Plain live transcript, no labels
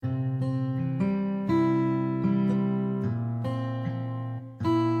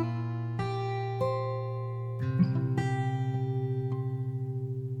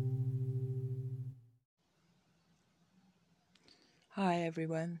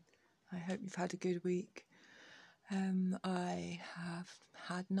everyone. I hope you've had a good week. I have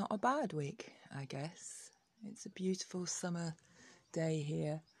had not a bad week, I guess. It's a beautiful summer day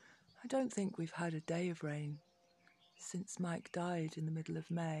here. I don't think we've had a day of rain since Mike died in the middle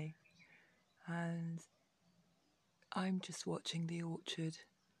of May. And I'm just watching the orchard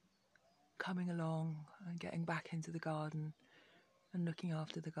coming along and getting back into the garden and looking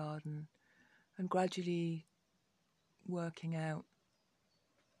after the garden and gradually working out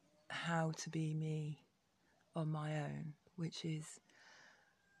how to be me on my own, which is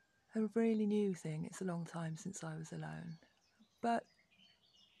a really new thing. It's a long time since I was alone, but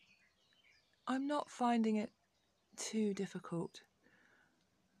I'm not finding it too difficult.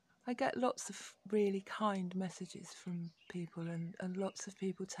 I get lots of really kind messages from people, and lots of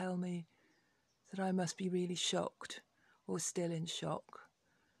people tell me that I must be really shocked or still in shock.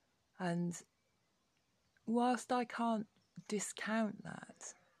 And whilst I can't discount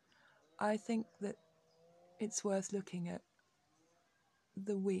that, I think that it's worth looking at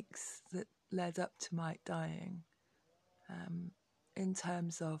the weeks that led up to Mike dying, in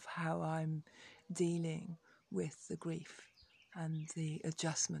terms of how I'm dealing with the grief and the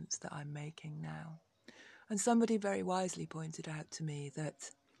adjustments that I'm making now. And somebody very wisely pointed out to me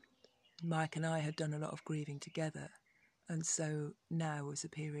that Mike and I had done a lot of grieving together, and so now was a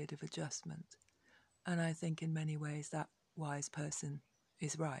period of adjustment. And I think in many ways that wise person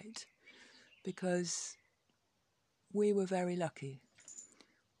is right, because we were very lucky.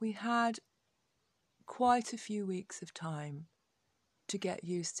 We had quite a few weeks of time to get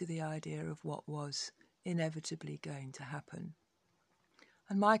used to the idea of what was inevitably going to happen.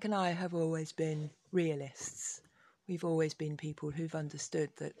 And Mike and I have always been realists. We've always been people who've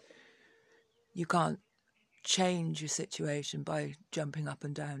understood that you can't change your situation by jumping up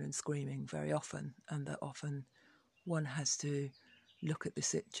and down and screaming very often, and that often one has to look at the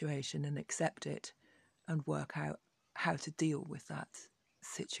situation and accept it and work out how to deal with that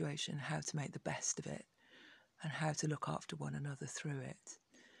situation, how to make the best of it, and how to look after one another through it.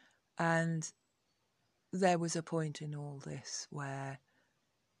 And there was a point in all this where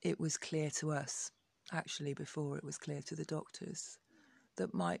it was clear to us, actually before it was clear to the doctors,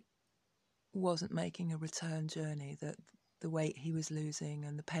 that Mike wasn't making a return journey, that the weight he was losing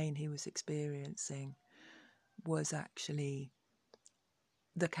and the pain he was experiencing was actually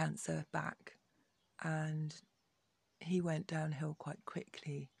the cancer back. And he went downhill quite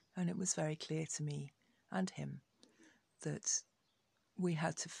quickly, and it was very clear to me and him that we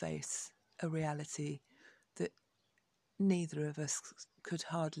had to face a reality that neither of us could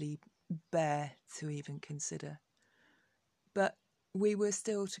hardly bear to even consider. But we were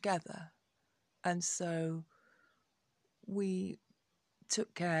still together, and so we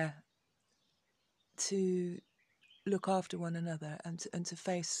took care to look after one another and to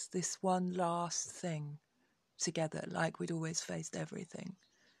face this one last thing together, like we'd always faced everything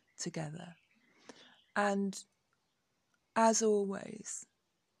together. And as always,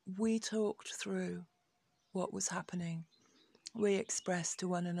 we talked through what was happening. We expressed to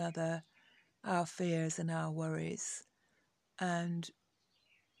one another our fears and our worries, and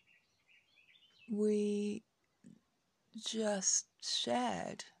we just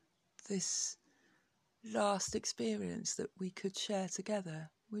shared this last experience that we could share together,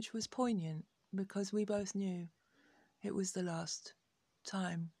 which was poignant because we both knew it was the last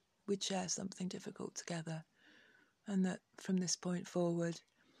time we'd share something difficult together, and that from this point forward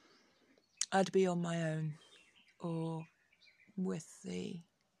I'd be on my own or with the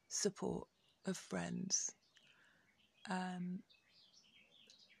support of friends.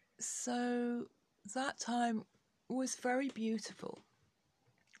 So that time was very beautiful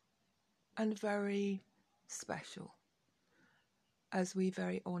and very special, as we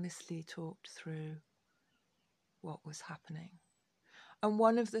very honestly talked through what was happening. And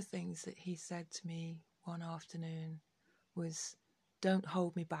one of the things that he said to me one afternoon was, "Don't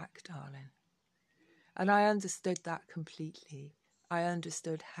hold me back, darling." And I understood that completely. I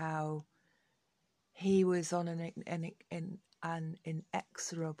understood how he was on an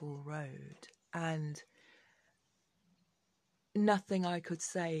inexorable road, and nothing I could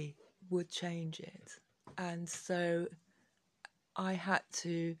say would change it. And so I had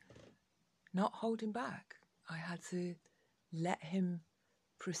to not hold him back. I had to let him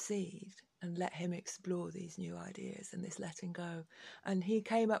proceed and let him explore these new ideas and this letting go. And he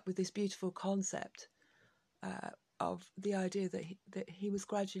came up with this beautiful concept of the idea that he was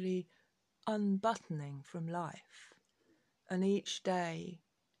gradually unbuttoning from life, and each day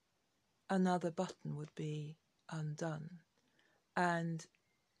another button would be undone, and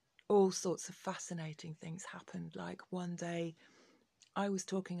all sorts of fascinating things happened. Like one day I was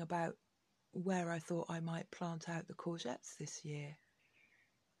talking about where I thought I might plant out the courgettes this year.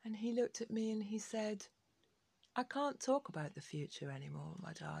 And he looked at me and he said, I can't talk about the future anymore,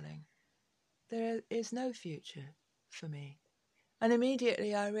 my darling. There is no future for me. And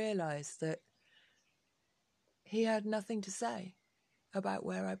immediately I realised that he had nothing to say about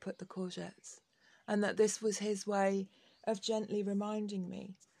where I put the courgettes, and that this was his way of gently reminding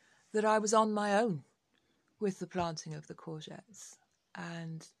me that I was on my own with the planting of the courgettes,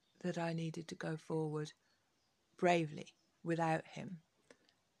 and that I needed to go forward bravely without him.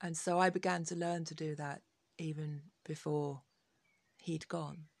 And so I began to learn to do that even before he'd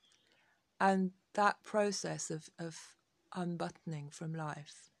gone. And that process of unbuttoning from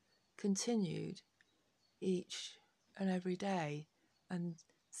life continued each and every day, and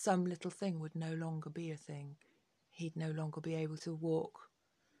some little thing would no longer be a thing. He'd no longer be able to walk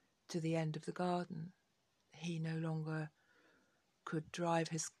to the end of the garden. He no longer could drive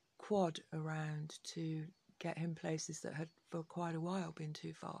his quad around to get him places that had for quite a while been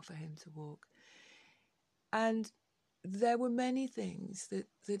too far for him to walk. And there were many things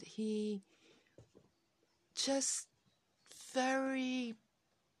that he just very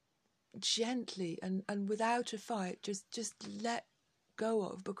gently and without a fight just let go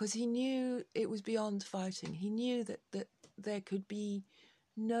of, because he knew it was beyond fighting. He knew that there could be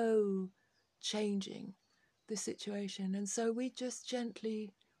no changing the situation. And so we just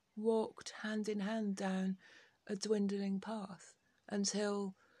gently walked hand in hand down a dwindling path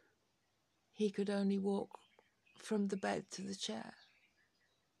until he could only walk from the bed to the chair.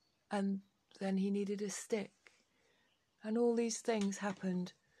 And then he needed a stick. And all these things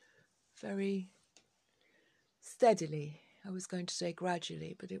happened very steadily. I was going to say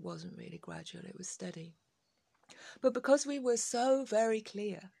gradually, but it wasn't really gradual, it was steady. But because we were so very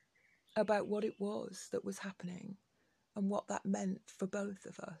clear about what it was that was happening and what that meant for both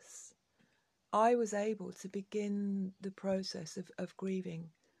of us, I was able to begin the process of grieving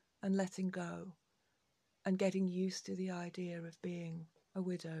and letting go and getting used to the idea of being a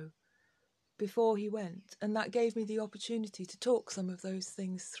widow before he went. And that gave me the opportunity to talk some of those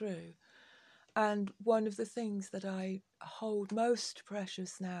things through. And one of the things that I hold most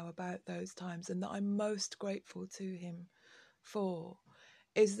precious now about those times, and that I'm most grateful to him for,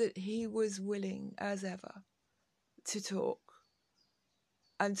 is that he was willing as ever to talk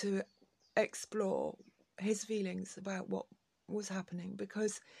and to explore his feelings about what was happening,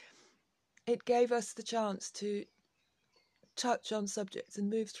 because it gave us the chance to touch on subjects and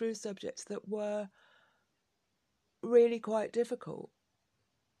move through subjects that were really quite difficult,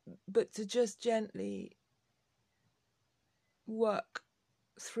 but to just gently work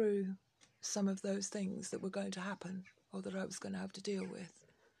through some of those things that were going to happen or that I was going to have to deal with.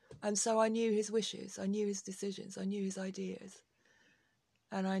 And so I knew his wishes, I knew his decisions, I knew his ideas,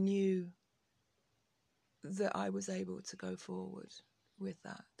 and I knew that I was able to go forward with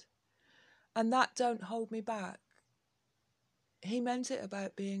that. And that don't hold me back. He meant it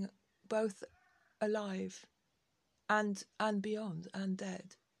about being both alive and beyond and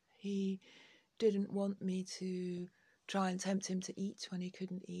dead. He didn't want me to try and tempt him to eat when he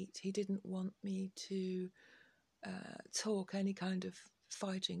couldn't eat. He didn't want me to talk any kind of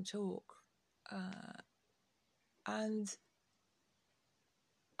fighting talk. And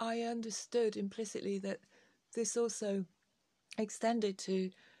I understood implicitly that this also extended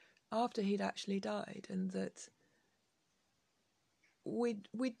to after he'd actually died, and that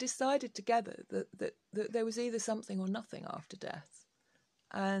we'd decided together that there was either something or nothing after death,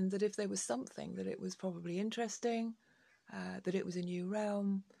 and that if there was something, that it was probably interesting, that it was a new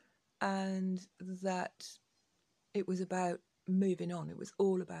realm, and that it was about moving on. It was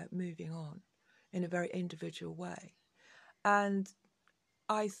all about moving on in a very individual way. And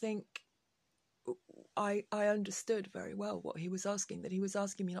I think I understood very well what he was asking, that he was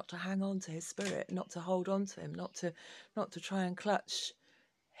asking me not to hang on to his spirit, not to hold on to him, not to try and clutch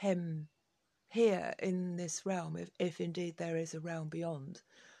him here in this realm, if indeed there is a realm beyond,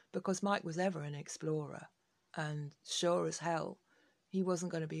 because Mike was ever an explorer, and sure as hell he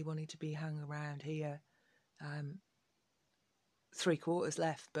wasn't going to be wanting to be hung around here, 3/4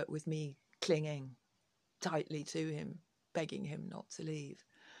 left, but with me clinging tightly to him, begging him not to leave.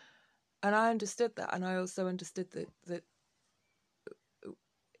 And I understood that, and I also understood that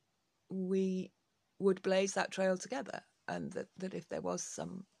we would blaze that trail together, and that if there was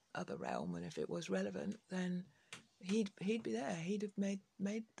some other realm, and if it was relevant, then he'd be there. He'd have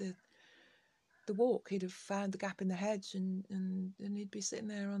made the walk. He'd have found the gap in the hedge, and he'd be sitting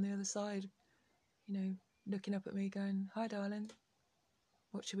there on the other side, looking up at me, going, "Hi, darling.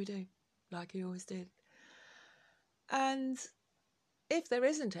 What should we do?" Like he always did. And if there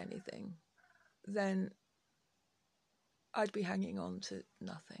isn't anything, then I'd be hanging on to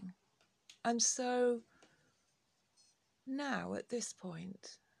nothing. And so now at this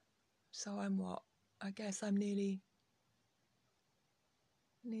point, so I'm what? I guess I'm nearly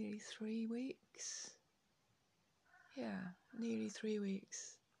 3 weeks. Yeah, nearly 3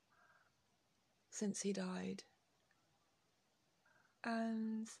 weeks since he died.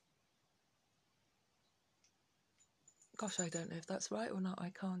 And gosh, I don't know if that's right or not.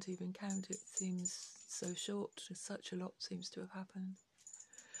 I can't even count. It seems so short. Such a lot seems to have happened.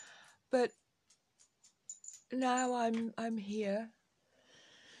 But now I'm here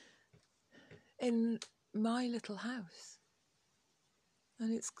in my little house,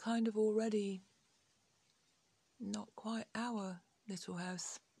 and it's kind of already not quite our little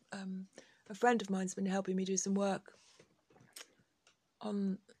house. A friend of mine's been helping me do some work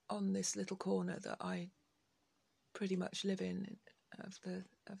on this little corner that I pretty much live in of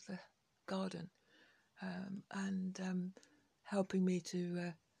the garden, and helping me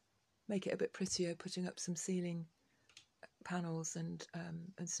to make it a bit prettier, putting up some ceiling panels and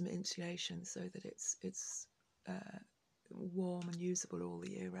some insulation so that it's warm and usable all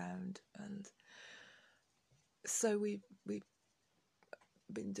the year round. And so we've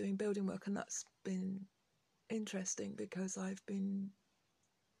been doing building work, and that's been interesting because I've been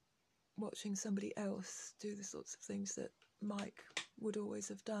watching somebody else do the sorts of things that Mike would always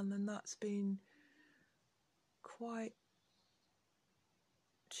have done, and that's been quite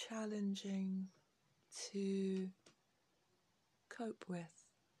challenging to cope with.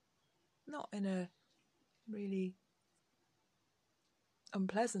 Not in a really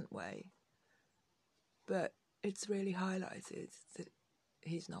unpleasant way, but it's really highlighted that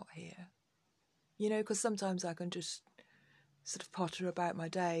he's not here. You know, because sometimes I can just sort of potter about my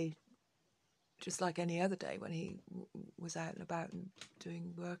day just like any other day when he was out and about and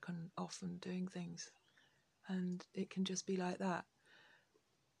doing work and off and doing things. And it can just be like that.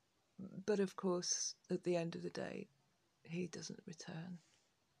 But of course, at the end of the day, he doesn't return.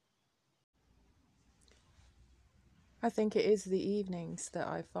 I think it is the evenings that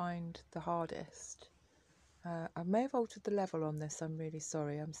I find the hardest. I may have altered the level on this, I'm really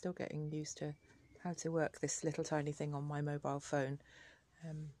sorry. I'm still getting used to how to work this little tiny thing on my mobile phone.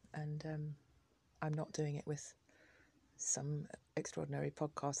 And I'm not doing it with some extraordinary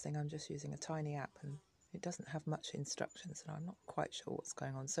podcast thing. I'm just using a tiny app, and it doesn't have much instructions, and I'm not quite sure what's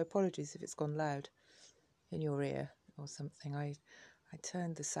going on. So apologies if it's gone loud in your ear or something. I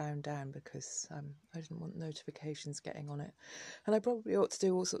turned the sound down because I didn't want notifications getting on it. And I probably ought to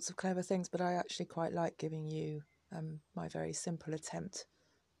do all sorts of clever things, but I actually quite like giving you my very simple attempt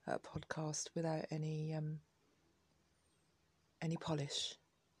at a podcast without any polish,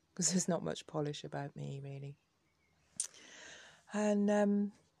 because there's not much polish about me, really.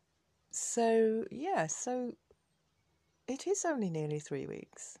 And so it is only nearly 3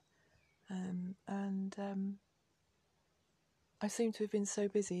 weeks, and I seem to have been so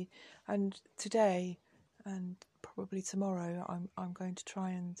busy. And today, and probably tomorrow, I'm going to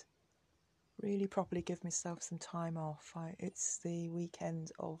try and really properly give myself some time off. It's the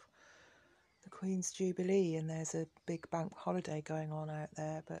weekend of the Queen's Jubilee, and there's a big bank holiday going on out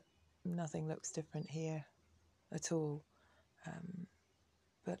there, but nothing looks different here at all.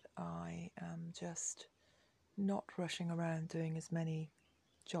 But I am just not rushing around doing as many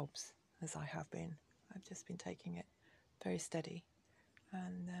jobs as I have been. I've just been taking it very steady.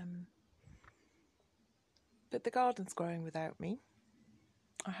 And but the garden's growing without me.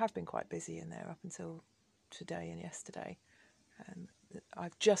 I have been quite busy in there up until today and yesterday.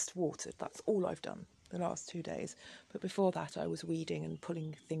 I've just watered, that's all I've done the last 2 days. But before that I was weeding and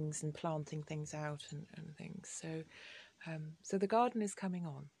pulling things and planting things out and things. So the garden is coming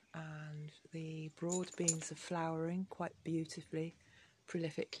on, and the broad beans are flowering quite beautifully,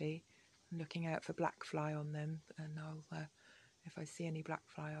 prolifically. I'm looking out for black fly on them, and I'll, if I see any black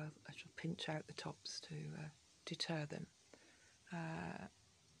fly, I shall pinch out the tops to deter them.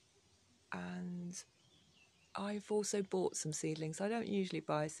 And I've also bought some seedlings. I don't usually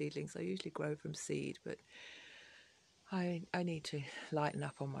buy seedlings, I usually grow from seed, but I need to lighten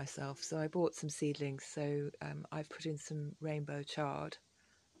up on myself. So I bought some seedlings. So I've put in some rainbow chard,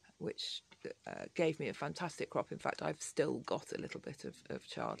 which gave me a fantastic crop. In fact, I've still got a little bit of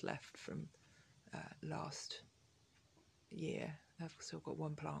chard left from last year. I've still got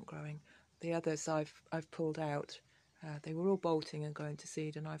one plant growing. The others I've pulled out. They were all bolting and going to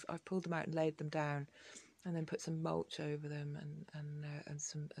seed, and I've pulled them out and laid them down, and then put some mulch over them and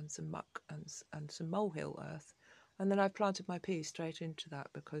some muck and some molehill earth, and then I've planted my peas straight into that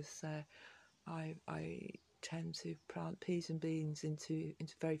because I tend to plant peas and beans into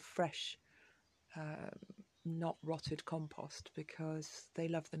very fresh, not rotted compost, because they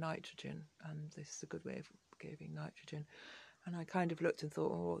love the nitrogen, and this is a good way of giving nitrogen. And I kind of looked and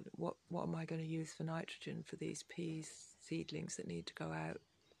thought, oh, what am I going to use for nitrogen for these peas seedlings that need to go out?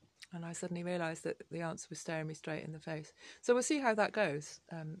 And I suddenly realised that the answer was staring me straight in the face. So we'll see how that goes,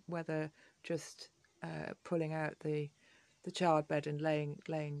 whether just pulling out the chard bed and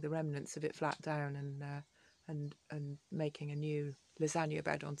laying the remnants of it flat down and making a new lasagna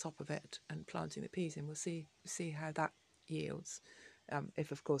bed on top of it and planting the peas in. We'll see how that yields,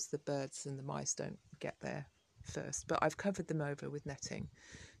 if of course the birds and the mice don't get there first. But I've covered them over with netting,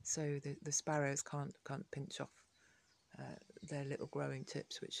 so the sparrows can't pinch off their little growing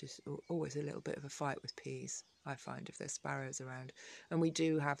tips, which is always a little bit of a fight with peas, I find, if there's sparrows around. And we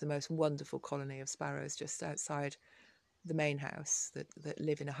do have the most wonderful colony of sparrows just outside the main house that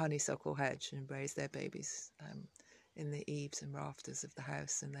live in a honeysuckle hedge and raise their babies in the eaves and rafters of the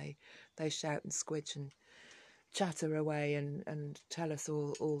house, and they shout and squidge and chatter away and tell us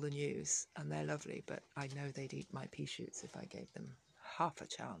all the news, and they're lovely, but I know they'd eat my pea shoots if I gave them half a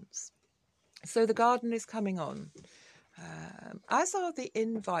chance. So the garden is coming on, as are the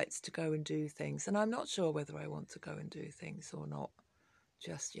invites to go and do things, and I'm not sure whether I want to go and do things or not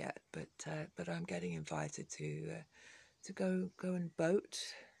just yet, but I'm getting invited to go and boat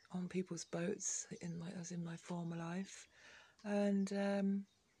on people's boats as in my former life, and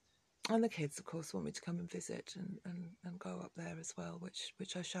the kids, of course, want me to come and visit and go up there as well,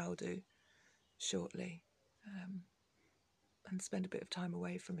 which I shall do shortly, and spend a bit of time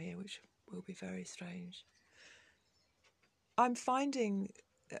away from here, which will be very strange. I'm finding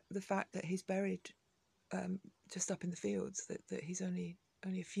the fact that he's buried just up in the fields, that he's only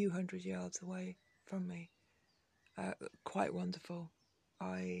a few hundred yards away from me, quite wonderful.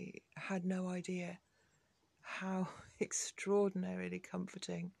 I had no idea how extraordinarily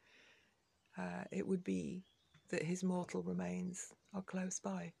comforting it would be that his mortal remains are close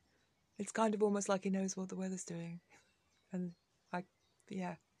by. It's kind of almost like he knows what the weather's doing, and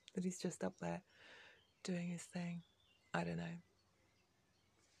that he's just up there doing his thing. I don't know.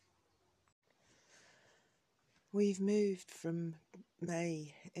 We've moved from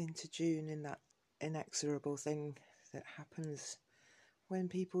May into June in that inexorable thing that happens when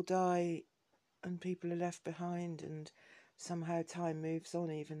people die and people are left behind, and somehow time moves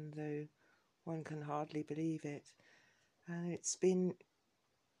on even though one can hardly believe it. And it's been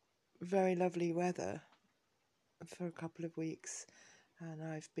very lovely weather for a couple of weeks, and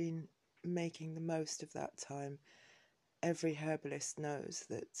I've been making the most of that time. Every herbalist knows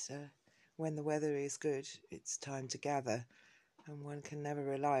that when the weather is good, it's time to gather, and one can never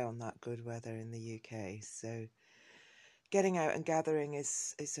rely on that good weather in the UK. So getting out and gathering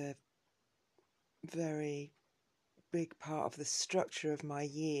is a very big part of the structure of my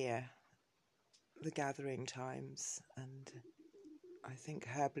year, the gathering times, and I think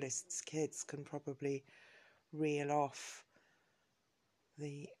herbalists' kids can probably reel off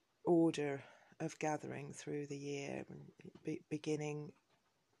the order of gathering through the year, beginning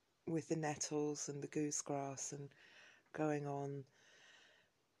with the nettles and the goosegrass and going on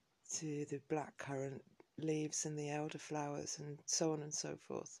to the blackcurrant leaves and the elderflowers and so on and so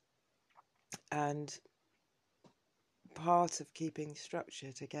forth. And part of keeping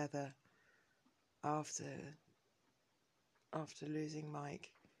structure together after losing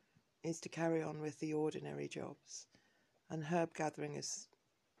Mike is to carry on with the ordinary jobs, and herb gathering is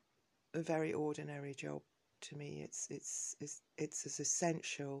a very ordinary job to me. It's as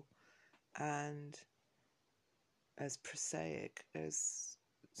essential and as prosaic as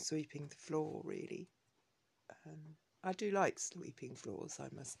sweeping the floor, really. I do like sweeping floors, I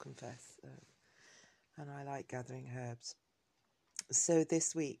must confess, and I like gathering herbs. So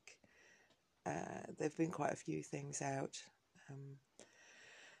this week there have been quite a few things out.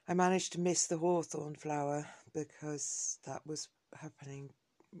 I managed to miss the hawthorn flower because that was happening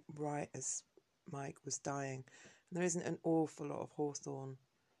right as Mike was dying. And there isn't an awful lot of hawthorn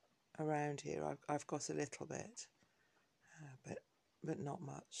around here. I've got a little bit, but not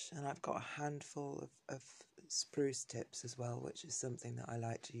much. And I've got a handful of spruce tips as well, which is something that I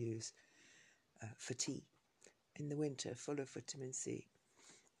like to use for tea in the winter, full of vitamin C.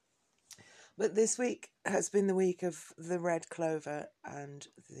 But this week has been the week of the red clover and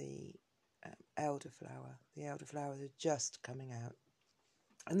the elderflower. The elderflowers are just coming out.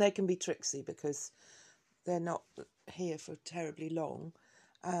 And they can be tricksy because they're not here for terribly long,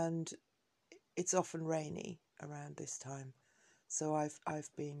 and it's often rainy around this time. So I've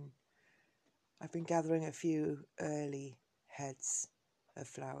been gathering a few early heads of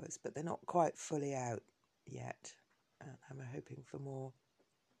flowers, but they're not quite fully out. yet. I'm hoping for more.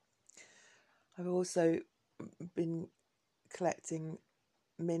 I've also been collecting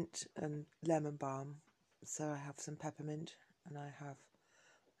mint and lemon balm. So I have some peppermint and I have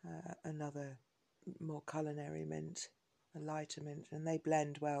another more culinary mint, a lighter mint, and they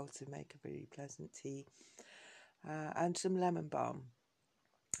blend well to make a really pleasant tea. And some lemon balm.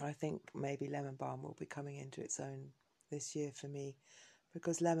 I think maybe lemon balm will be coming into its own this year for me,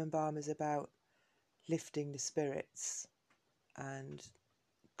 because lemon balm is about lifting the spirits and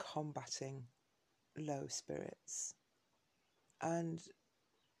combating low spirits. And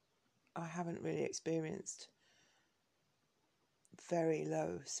I haven't really experienced very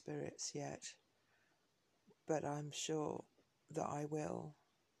low spirits yet, but I'm sure that I will,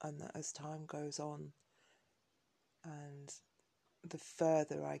 and that as time goes on and the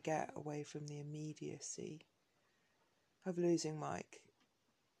further I get away from the immediacy of losing Mike,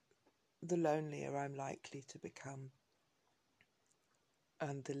 the lonelier I'm likely to become,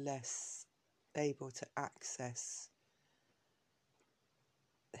 and the less able to access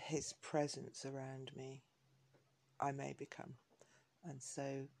his presence around me I may become. And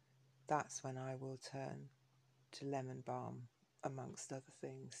so that's when I will turn to lemon balm, amongst other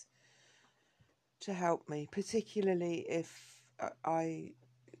things, to help me, particularly if I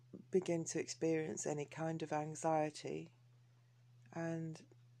begin to experience any kind of anxiety. And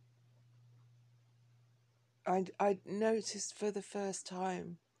I noticed for the first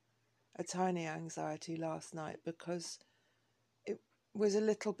time a tiny anxiety last night, because it was a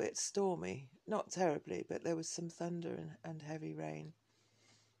little bit stormy, not terribly, but there was some thunder and heavy rain.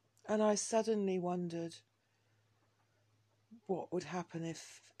 And I suddenly wondered what would happen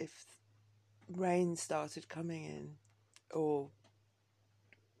if rain started coming in, or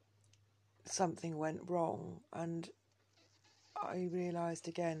something went wrong. And I realised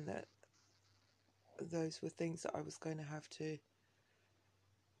again that those were things that I was going to have to,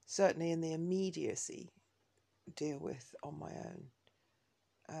 certainly in the immediacy, deal with on my own.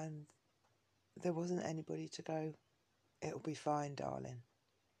 And there wasn't anybody to go, "It'll be fine, darling."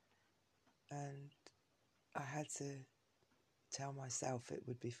 And I had to tell myself it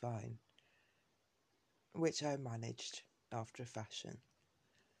would be fine, which I managed after a fashion.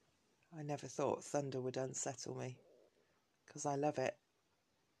 I never thought thunder would unsettle me, because I love it.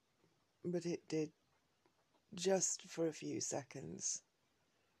 But it did, just for a few seconds.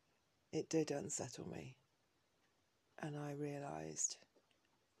 It did unsettle me. And I realised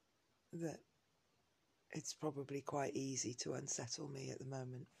that it's probably quite easy to unsettle me at the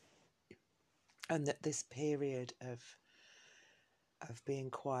moment. And that this period of being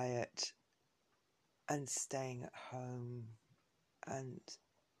quiet and staying at home and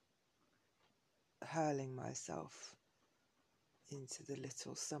hurling myself into the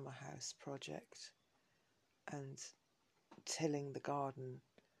little summer house project and tilling the garden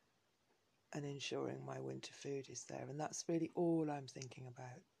and ensuring my winter food is there. And that's really all I'm thinking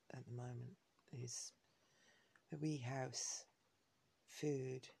about at the moment, is the wee house,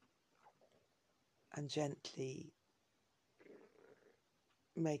 food, and gently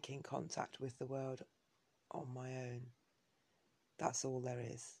making contact with the world on my own. That's all there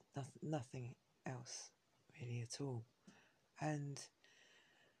is. Nothing else really at all. And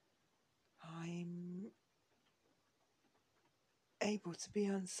I'm able to be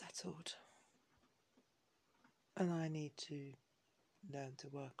unsettled. And I need to learn to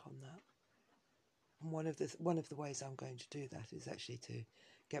work on that. And one of the ways I'm going to do that is actually to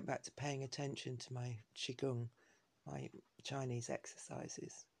get back to paying attention to my Qigong, my Chinese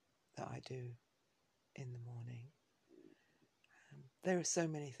exercises that I do in the morning. There are so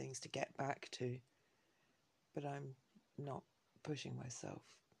many things to get back to, but I'm not pushing myself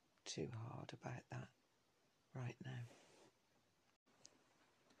too hard about that right now.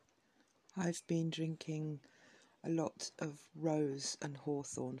 I've been drinking a lot of rose and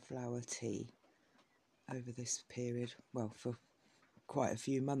hawthorn flower tea over this period, well, for quite a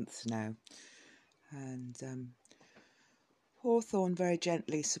few months now. And hawthorn very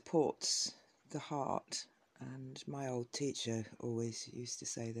gently supports the heart. And my old teacher always used to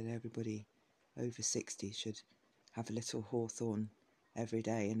say that everybody over 60 should have a little hawthorn every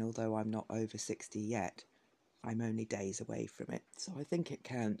day. And although I'm not over 60 yet, I'm only days away from it. So I think it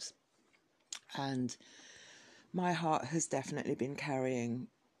counts. And my heart has definitely been carrying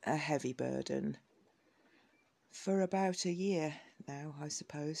a heavy burden for about a year now, I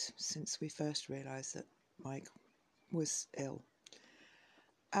suppose, since we first realised that Mike was ill.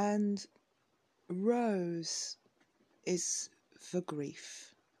 And rose is for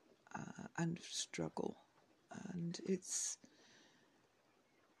grief and struggle, and it's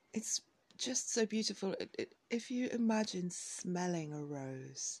just so beautiful. If you imagine smelling a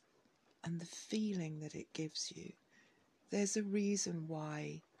rose and the feeling that it gives you, there's a reason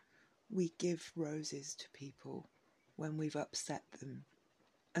why we give roses to people when we've upset them.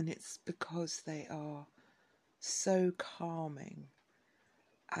 And it's because they are so calming.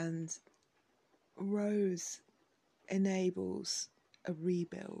 And rose enables a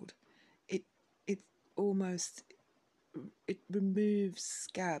rebuild. It almost, it removes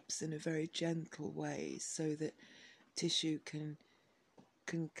scabs in a very gentle way so that tissue can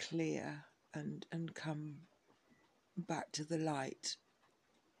clear and come back to the light.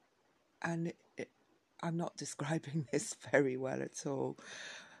 And I'm not describing this very well at all,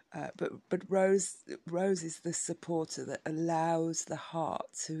 but rose is the supporter that allows the heart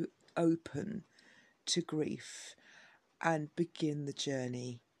to open to grief and begin the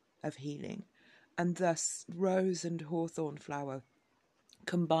journey of healing. And thus rose and hawthorn flower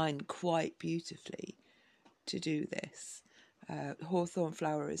combine quite beautifully to do this. Hawthorn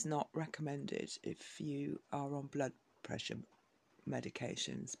flower is not recommended if you are on blood pressure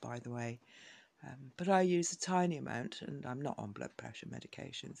medications, by the way. But I use a tiny amount, and I'm not on blood pressure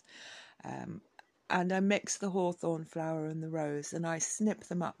medications. And I mix the hawthorn flower and the rose, and I snip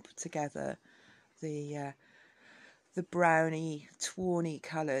them up together. The browny, tawny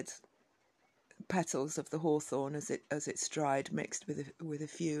coloured petals of the hawthorn as it's dried, mixed with a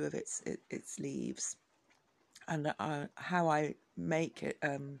few of its leaves. And how I make it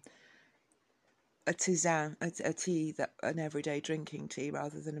a tisane, a tea, that an everyday drinking tea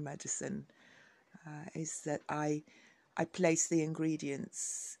rather than a medicine, is that I place the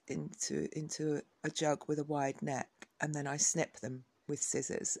ingredients into a jug with a wide neck, and then I snip them with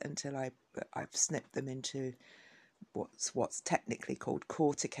scissors until I've snipped them into what's technically called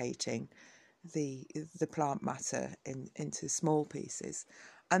corticating the plant matter into small pieces.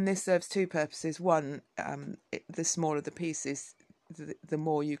 And this serves two purposes. One, the smaller the pieces, the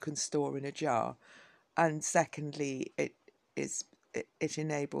more you can store in a jar. And secondly, it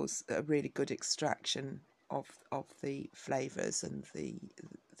enables a really good extraction of the flavours and the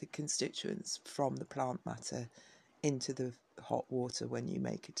constituents from the plant matter into the hot water when you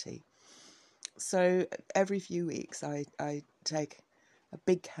make a tea. So every few weeks I take a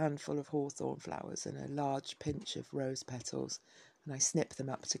big handful of hawthorn flowers and a large pinch of rose petals, and I snip them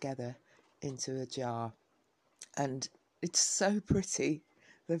up together into a jar. And it's so pretty,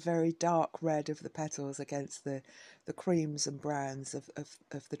 the very dark red of the petals against the creams and browns of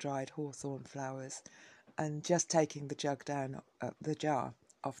the dried hawthorn flowers. And just taking the jar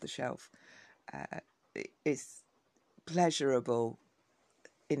off the shelf is pleasurable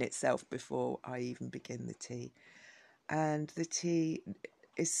in itself before I even begin the tea. And the tea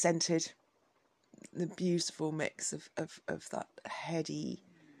is scented, the beautiful mix of that heady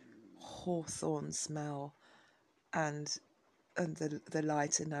hawthorn smell and the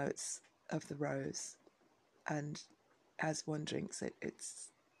lighter notes of the rose. And as one drinks it,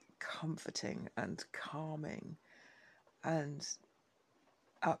 it's comforting and calming and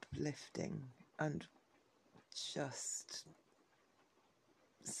uplifting and just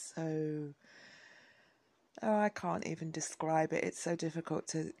so... Oh, I can't even describe it. It's so difficult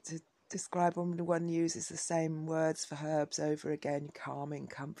to describe when one uses the same words for herbs over again: calming,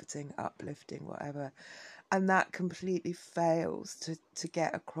 comforting, uplifting, whatever. And that completely fails to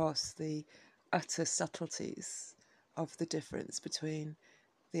get across the utter subtleties of the difference between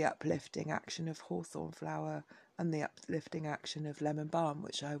the uplifting action of hawthorn flower and the uplifting action of lemon balm,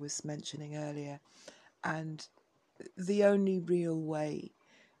 which I was mentioning earlier. And the only real way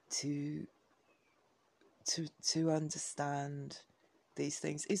to understand these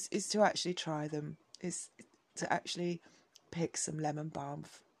things is to actually try them, is to actually pick some lemon balm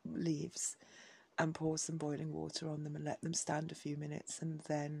leaves and pour some boiling water on them and let them stand a few minutes, and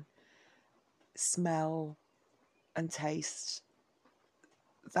then smell and taste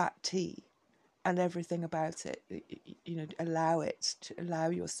that tea and everything about it. Allow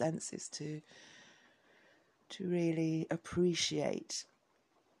your senses to really appreciate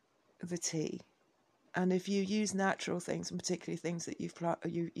the tea. And if you use natural things, and particularly things that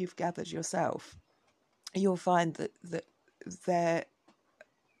you've gathered yourself, you'll find that they're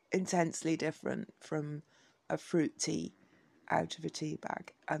intensely different from a fruit tea out of a tea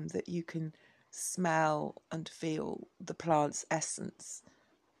bag, and that you can smell and feel the plant's essence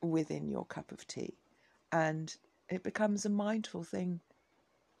within your cup of tea. And it becomes a mindful thing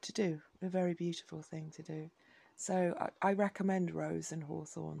to do, a very beautiful thing to do. So I recommend rose and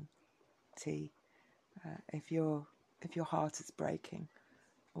hawthorn tea. If your heart is breaking,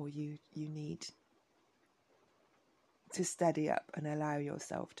 or you need to steady up and allow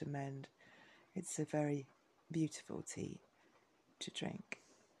yourself to mend, It's a very beautiful tea to drink.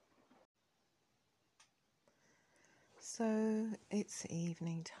 So it's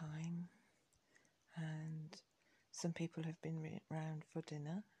evening time, and some people have been round for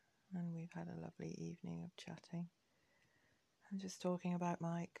dinner, and we've had a lovely evening of chatting and just talking about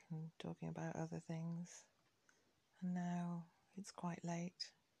Mike and talking about other things. And now it's quite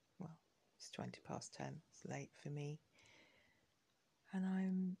late. Well, it's 10:20. It's late for me. And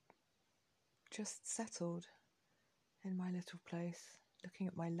I'm just settled in my little place, looking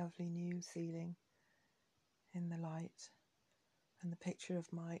at my lovely new ceiling in the light, and the picture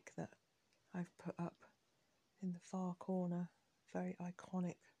of Mike that I've put up in the far corner. Very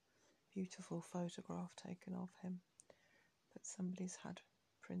iconic, beautiful photograph taken of him that somebody's had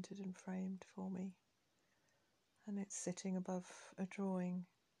printed and framed for me. And it's sitting above a drawing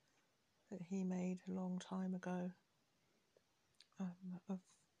that he made a long time ago of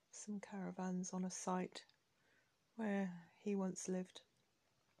some caravans on a site where he once lived.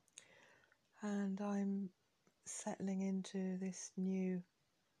 And I'm settling into this new,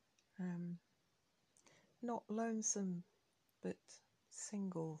 not lonesome, but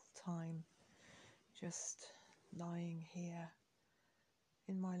single time, just lying here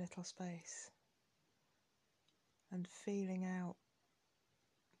in my little space and feeling out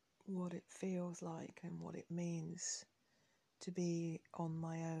what it feels like and what it means to be on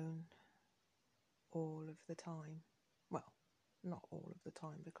my own all of the time. Well, not all of the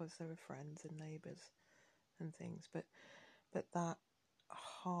time, because there are friends and neighbours and things, but that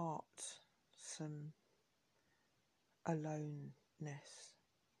some aloneness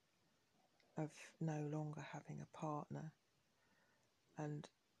of no longer having a partner, and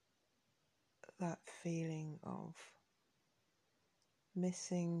that feeling of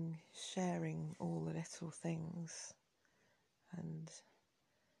missing sharing all the little things. And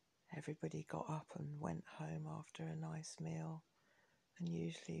everybody got up and went home after a nice meal, and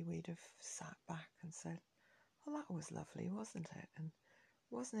usually we'd have sat back and said, "Well, that was lovely, wasn't it? And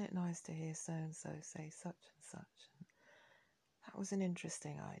wasn't it nice to hear so-and-so say such and such? And that was an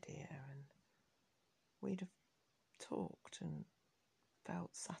interesting idea." And we'd have talked and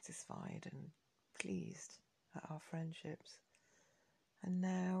felt satisfied and pleased at our friendships. And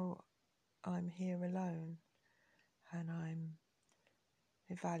now I'm here alone, and I'm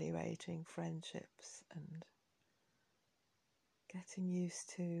evaluating friendships and getting used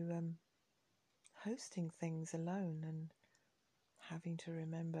to hosting things alone and having to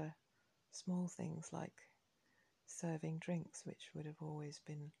remember small things like serving drinks, which would have always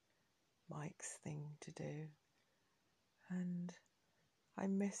been Mike's thing to do. And I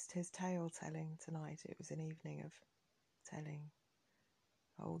missed his tale telling tonight. It was an evening of telling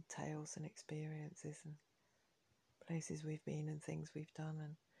old tales and experiences and places we've been and things we've done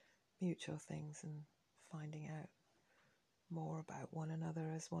and mutual things, and finding out more about one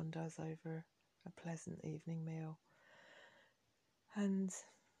another as one does over a pleasant evening meal. And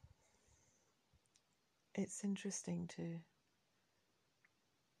it's interesting to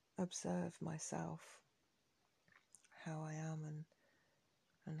observe myself, how I am,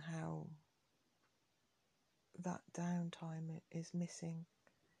 and how that downtime is missing,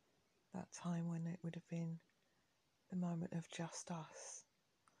 that time when it would have been the moment of just us.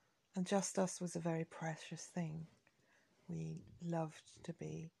 And just us was a very precious thing. We loved to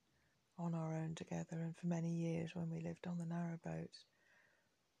be on our own together, and for many years when we lived on the narrowboat,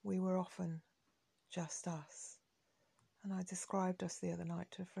 we were often just us. And I described us the other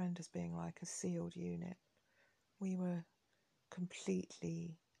night to a friend as being like a sealed unit. We were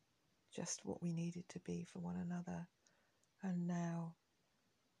completely just what we needed to be for one another. And now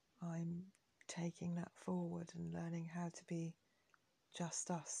I'm taking that forward and learning how to be just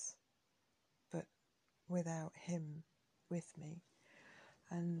us, but without him with me.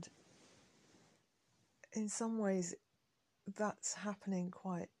 And in some ways that's happening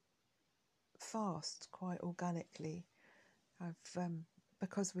quite fast, quite organically.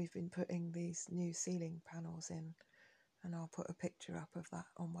 Because we've been putting these new ceiling panels in, and I'll put a picture up of that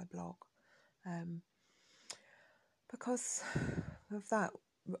on my blog. Because of that,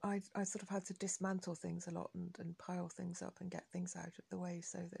 I sort of had to dismantle things a lot and pile things up and get things out of the way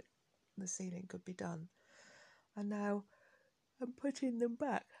so that the ceiling could be done. And now I'm putting them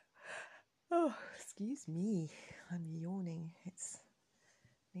back. Oh, excuse me, I'm yawning. It's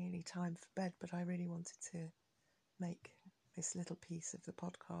nearly time for bed, but I really wanted to make this little piece of the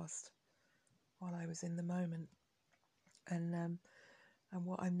podcast while I was in the moment. And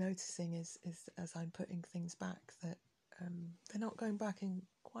what I'm noticing is as I'm putting things back, that they're not going back in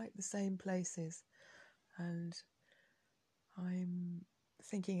quite the same places, and I'm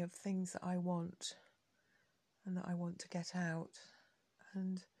thinking of things that I want and that I want to get out.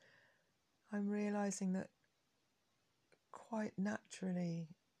 And I'm realising that quite naturally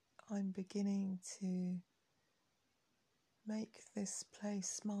I'm beginning to make this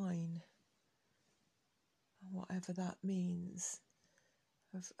place mine, whatever that means,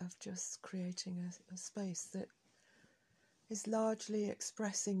 of just creating a space that is largely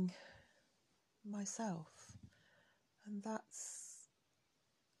expressing myself. And that's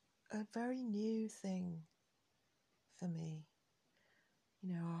a very new thing for me.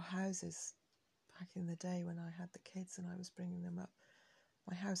 You know, our houses, back in the day when I had the kids and I was bringing them up,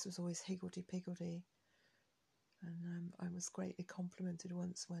 my house was always higgledy-piggledy. And I was greatly complimented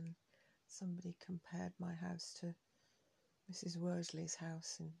once when somebody compared my house to Mrs. Worsley's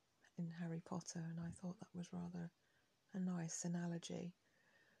house in Harry Potter, and I thought that was rather a nice analogy.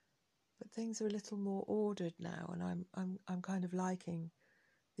 But things are a little more ordered now, and I'm kind of liking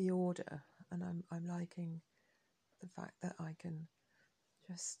the order, and I'm liking the fact that I can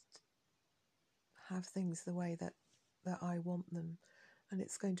just have things the way that I want them. And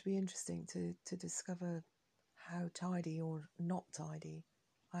it's going to be interesting to discover how tidy or not tidy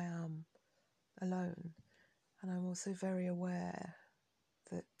I am alone. And I'm also very aware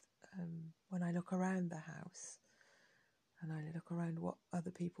that when I look around the house and I look around what other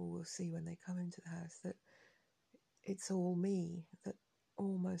people will see when they come into the house, that it's all me, that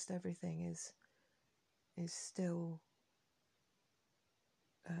almost everything is still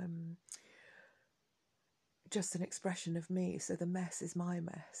just an expression of me. So the mess is my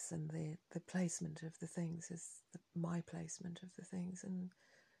mess, and the placement of the things is my placement of the things,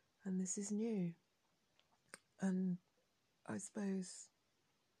 and this is new. And I suppose,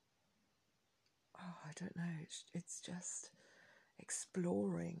 I don't know, it's just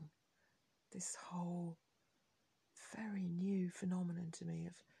exploring this whole very new phenomenon to me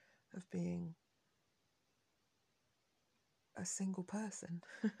of being a single person.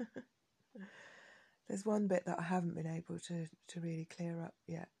 There's one bit that I haven't been able to really clear up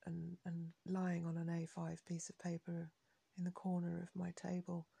yet, and lying on an A5 piece of paper in the corner of my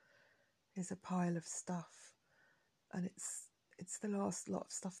table is a pile of stuff, and it's the last lot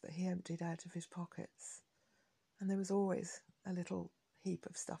of stuff that he emptied out of his pockets. And there was always a little heap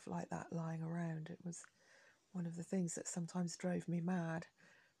of stuff like that lying around. It was one of the things that sometimes drove me mad,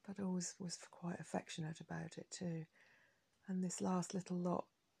 but always was quite affectionate about it too. And this last little lot,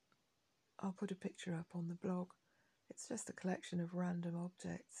 I'll put a picture up on the blog. It's just a collection of random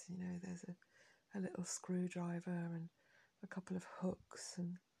objects. You know, there's a little screwdriver and a couple of hooks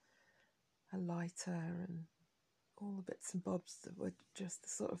and a lighter and all the bits and bobs that were just the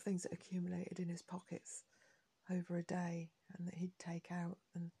sort of things that accumulated in his pockets over a day, and that he'd take out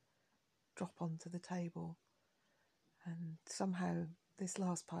and drop onto the table. And somehow this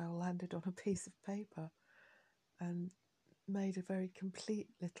last pile landed on a piece of paper and made a very complete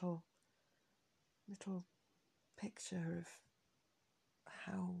little picture of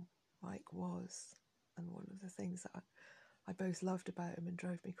how Mike was, and one of the things that I both loved about him and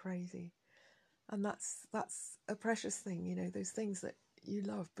drove me crazy. And that's a precious thing, you know, those things that you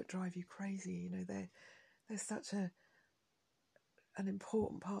love but drive you crazy. You know, they're such an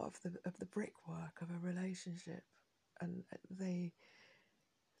important part of the brickwork of a relationship, and they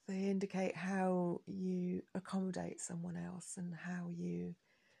indicate how you accommodate someone else and how you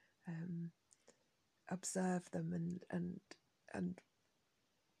observe them, and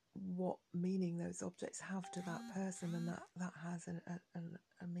what meaning those objects have to that person, and that has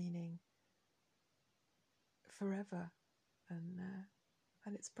a meaning forever,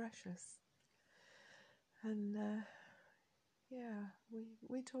 and it's precious. And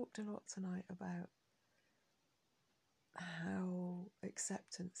we talked a lot tonight about how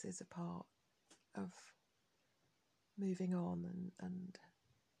acceptance is a part of moving on, and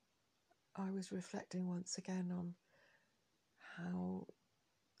I was reflecting once again on how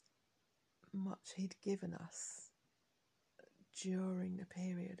much he'd given us during the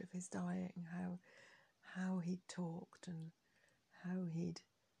period of his dying, how he'd talked and how he'd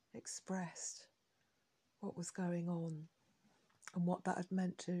expressed what was going on and what that had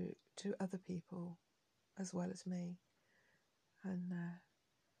meant to other people as well as me. And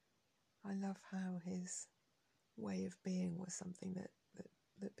I love how his way of being was something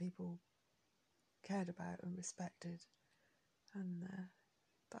that people cared about and respected, and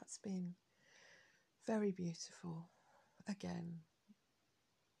that's been very beautiful. Again,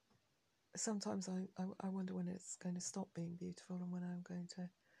 sometimes I wonder when it's going to stop being beautiful and when I'm going to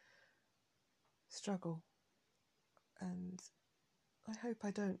struggle, and I hope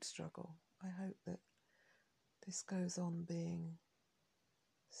I don't struggle. I hope that this goes on being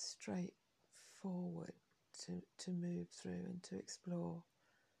straightforward to move through and to explore.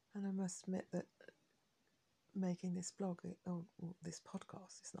 And I must admit that making this blog, or this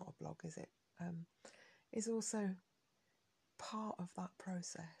podcast, it's not a blog, is it? Is also part of that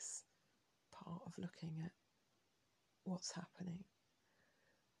process, part of looking at what's happening.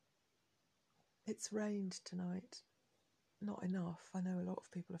 It's rained tonight, not enough. I know a lot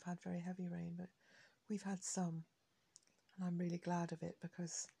of people have had very heavy rain, but we've had some, and I'm really glad of it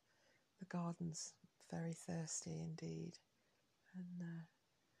because the garden's very thirsty indeed. And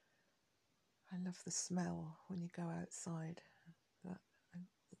I love the smell when you go outside. That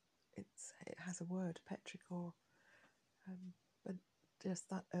it has a word, petrichor, but just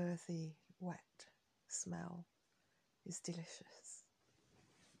that earthy, wet smell is delicious.